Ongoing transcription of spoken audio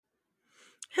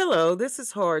Hello, this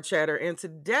is Hard Chatter, and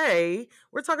today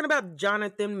we're talking about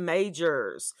Jonathan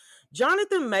Majors.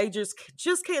 Jonathan Majors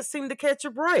just can't seem to catch a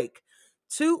break.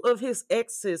 Two of his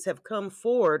exes have come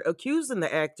forward accusing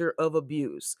the actor of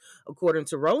abuse. According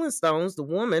to Rolling Stones, the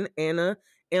woman, Emma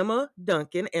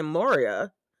Duncan, and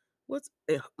Moria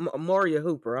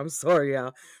Hooper, I'm sorry,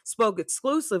 y'all, spoke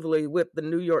exclusively with the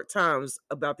New York Times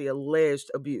about the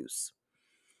alleged abuse.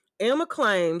 Emma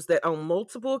claims that on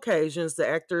multiple occasions the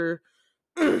actor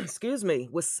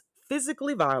was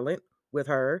physically violent with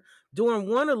her. During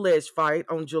one alleged fight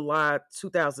on July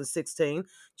 2016,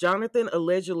 Jonathan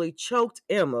allegedly choked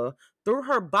Emma, threw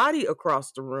her body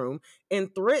across the room,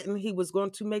 and threatened he was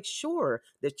going to make sure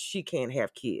that she can't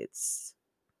have kids.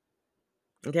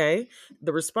 Okay?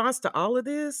 The response to all of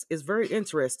this is very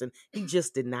interesting. He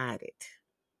just denied it.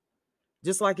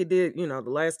 Just like he did, the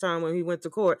last time when he went to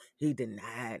court, he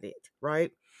denied it,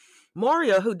 right?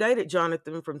 Moria, who dated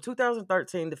Jonathan from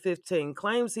 2013 to 15,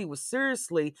 claims he was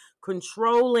seriously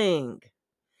controlling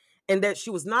and that she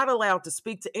was not allowed to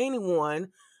speak to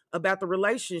anyone about the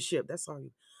relationship. That's all.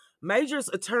 Major's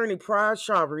attorney, Pride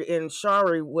Shari, and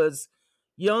Shari was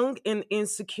young and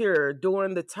insecure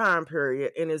during the time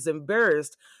period and is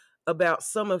embarrassed about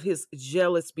some of his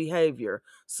jealous behavior.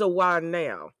 So why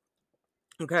now?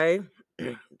 Okay,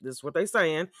 this is what they're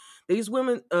saying. These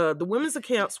women, the women's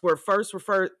accounts were first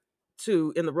referred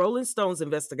to in the Rolling Stones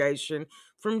investigation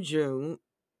from June,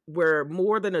 where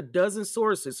more than a dozen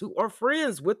sources who are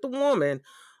friends with the woman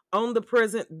on the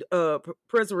present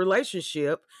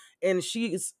relationship, and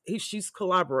she's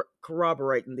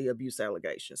corroborating the abuse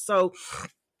allegations. So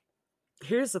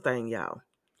here's the thing, y'all.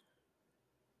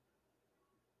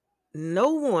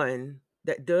 No one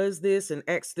that does this and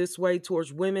acts this way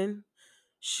towards women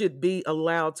should be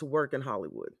allowed to work in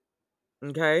Hollywood.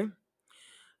 Okay.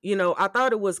 I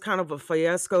thought it was kind of a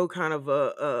fiasco, kind of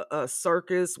a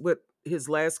circus with his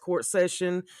last court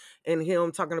session and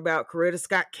him talking about Coretta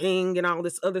Scott King and all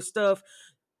this other stuff.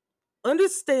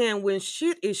 Understand, when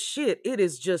shit is shit, it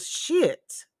is just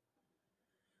shit.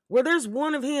 Where there's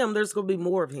one of him, there's going to be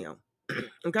more of him.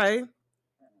 Okay.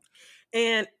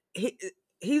 And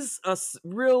he's a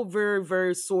real, very,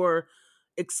 very sore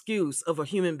excuse of a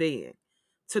human being.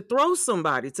 To throw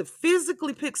somebody, to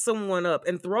physically pick someone up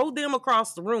and throw them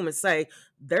across the room and say,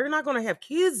 they're not going to have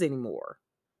kids anymore.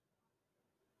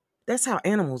 That's how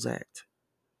animals act.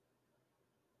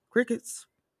 Crickets.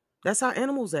 That's how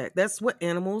animals act. That's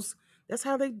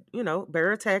how they,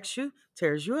 bear attacks you,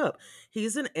 tears you up.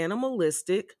 He's an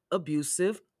animalistic,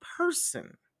 abusive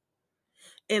person.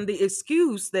 And the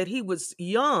excuse that he was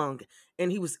young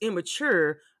and he was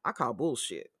immature, I call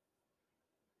bullshit.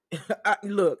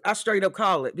 I straight up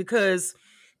call it, because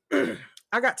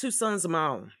I got two sons of my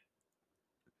own.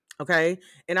 Okay.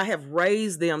 And I have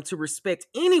raised them to respect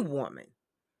any woman.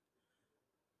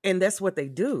 And that's what they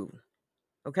do.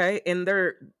 Okay. And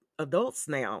they're adults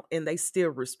now and they still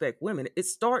respect women. It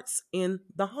starts in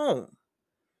the home.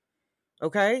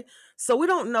 Okay. So we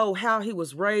don't know how he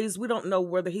was raised. We don't know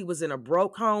whether he was in a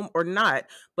broke home or not.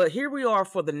 But here we are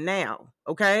for the now.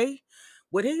 Okay.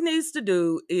 What he needs to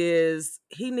do is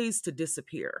he needs to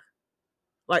disappear.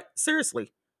 Like,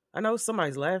 seriously. I know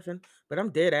somebody's laughing, but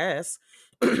I'm dead ass.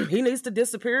 He needs to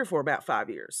disappear for about 5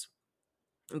 years.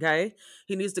 Okay.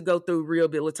 He needs to go through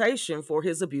rehabilitation for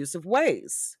his abusive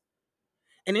ways.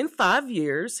 And in 5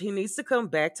 years, he needs to come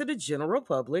back to the general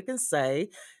public and say,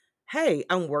 hey,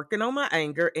 I'm working on my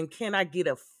anger, and can I get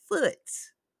a foot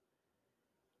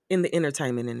in the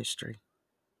entertainment industry?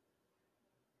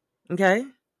 Okay.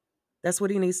 That's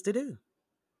what he needs to do.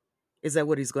 Is that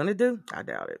what he's going to do? I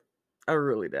doubt it. I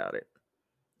really doubt it.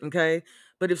 Okay.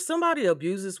 But if somebody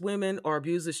abuses women or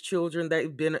abuses children,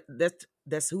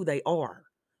 that's who they are.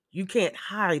 You can't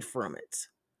hide from it.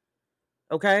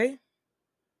 Okay.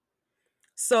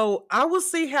 So I will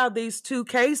see how these two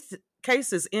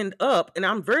cases end up. And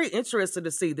I'm very interested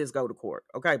to see this go to court.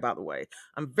 Okay. By the way,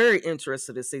 I'm very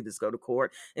interested to see this go to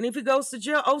court. And if he goes to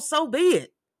jail, oh, so be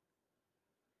it.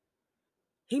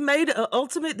 He made an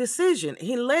ultimate decision.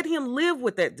 He let him live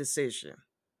with that decision.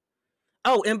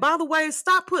 Oh, and by the way,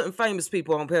 stop putting famous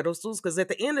people on pedestals, because at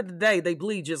the end of the day, they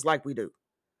bleed just like we do.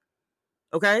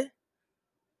 Okay?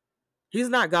 He's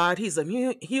not God. He's a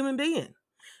human being.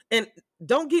 And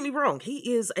don't get me wrong.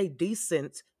 He's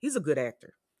a good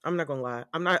actor. I'm not going to lie.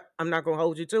 I'm not going to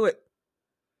hold you to it.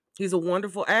 He's a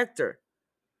wonderful actor,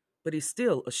 but he's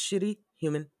still a shitty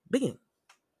human being.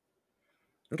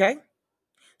 Okay?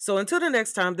 So until the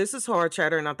next time, this is Hard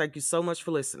Chatter, and I thank you so much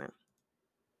for listening.